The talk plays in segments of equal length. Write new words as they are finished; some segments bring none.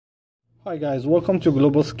Hi guys, welcome to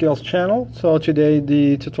Global Skills channel. So today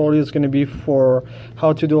the tutorial is going to be for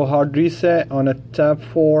how to do a hard reset on a Tab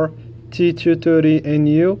 4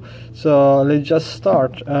 T230nu. So let's just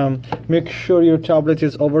start. Make sure your tablet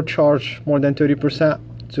is overcharged more than 30%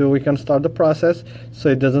 so we can start the process, so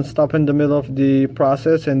it doesn't stop in the middle of the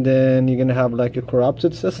process and then you're gonna have like a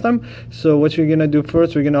corrupted system. So what you're gonna do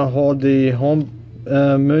first, we're gonna hold the home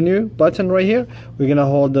menu button right here. We're gonna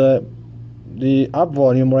hold the up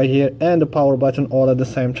volume right here and the power button all at the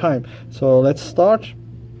same time. So let's start.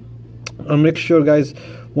 And make sure guys,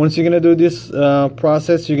 once you're gonna do this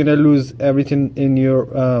process, you're gonna lose everything in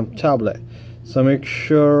your tablet. So make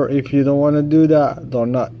sure, if you don't want to do that, do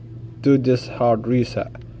not do this hard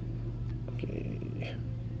reset. Okay,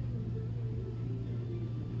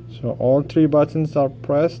 so all three buttons are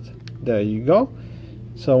pressed. There you go.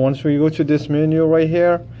 So once we go to this menu right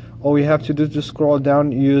here, all we have to do to scroll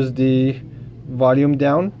down, use the volume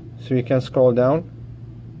down, so you can scroll down,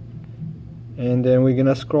 and then we're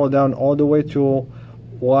gonna scroll down all the way to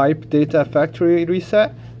wipe data factory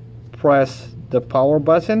reset. Press the power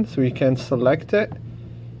button so you can select it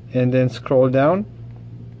and then scroll down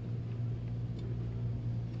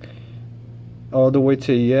all the way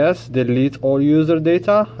to yes, delete all user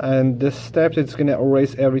data, and this step is going to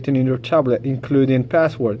erase everything in your tablet including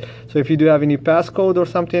password. So if you do have any passcode or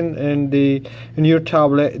something in your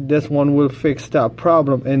tablet, this one will fix that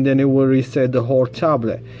problem and then it will reset the whole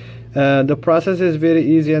tablet. The process is very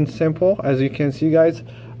easy and simple. As you can see guys,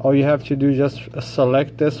 all you have to do is just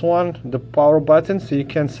select this one, the power button, so you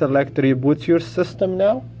can select reboot your system.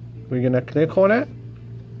 Now we're gonna click on it.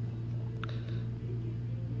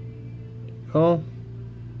 Oh,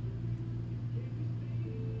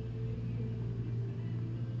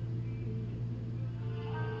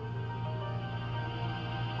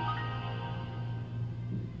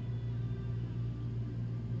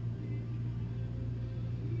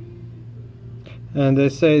 and they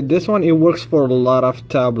say this one, it works for a lot of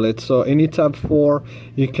tablets. So any Tab 4,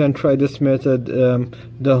 you can try this method.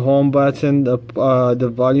 The home button, the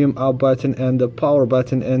volume up button and the power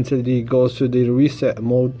button until it goes to the reset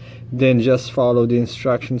mode, then just follow the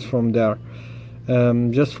instructions from there.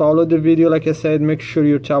 Just follow the video like I said. Make sure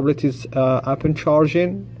your tablet is up and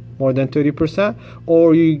charging more than 30%,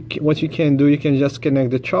 or what you can do, you can just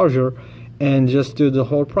connect the charger and just do the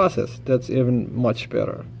whole process. That's even much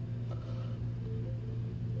better.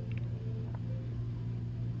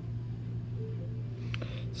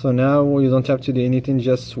 So now you don't have to do anything,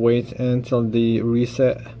 just wait until the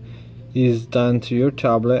reset is done to your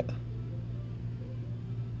tablet.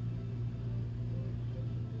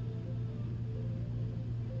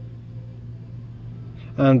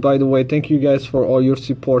 And by the way, thank you guys for all your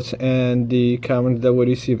support and the comments that we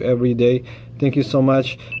receive every day. Thank you so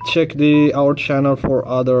much. Check our channel for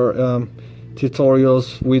other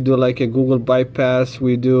tutorials. We do like a Google bypass.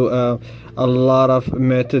 We do a lot of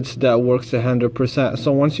methods that works 100%.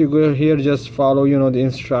 So once you go here, just follow the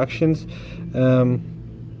instructions.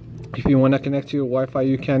 If you want to connect to your Wi-Fi,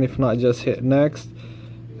 you can. If not, just hit next.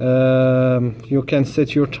 You can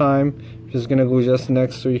set your time. Just gonna go just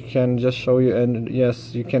next, so you can just show you, and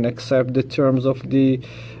yes, you can accept the terms of the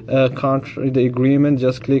contract, the agreement.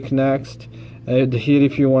 Just click next. Here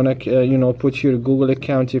if you want to put your Google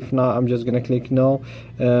account. If not, I'm just gonna click no.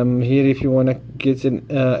 Here if you want to get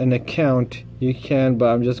an account, you can, but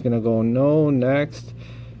I'm just gonna go no. Next.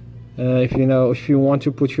 If you want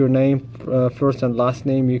to put your name, first and last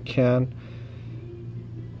name, you can.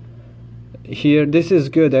 Here, this is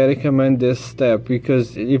good. I recommend this step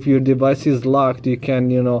because if your device is locked, you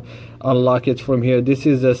can unlock it from here. This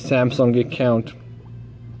is a Samsung account.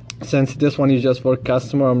 Since this one is just for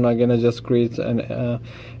customer, I'm not gonna just create an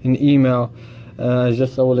email.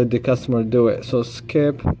 Just I will let the customer do it. So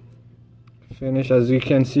skip, finish. As you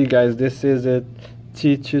can see guys, this is a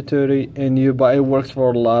T230nu, but it works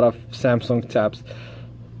for a lot of Samsung tabs.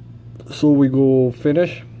 So we go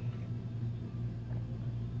finish,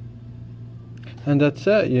 and that's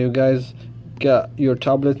it. You guys got your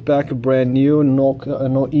tablet back brand new. No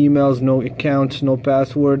emails, no accounts, no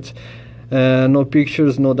passwords, no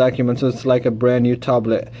pictures, no documents. So it's like a brand new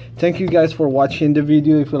tablet. Thank you guys for watching the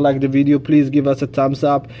video. If you like the video, please give us a thumbs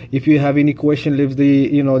up. If you have any question, leave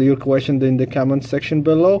your question in the comment section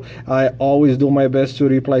below. I always do my best to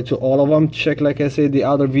reply to all of them. Check, like I said, the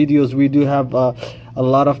other videos. We do have a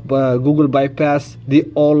lot of Google bypass. They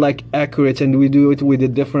all like accurate, and we do it with the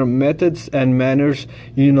different methods and manners.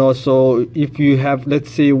 So if you have, let's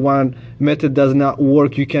say, one method does not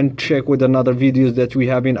work, you can check with another videos that we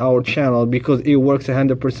have in our channel, because it works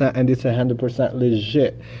 100% and it's 100%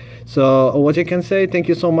 legit. So what I can say, thank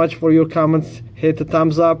you so much for your comments. Hit the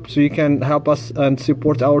thumbs up so you can help us and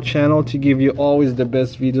support our channel to give you always the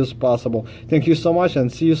best videos possible. Thank you so much and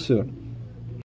see you soon.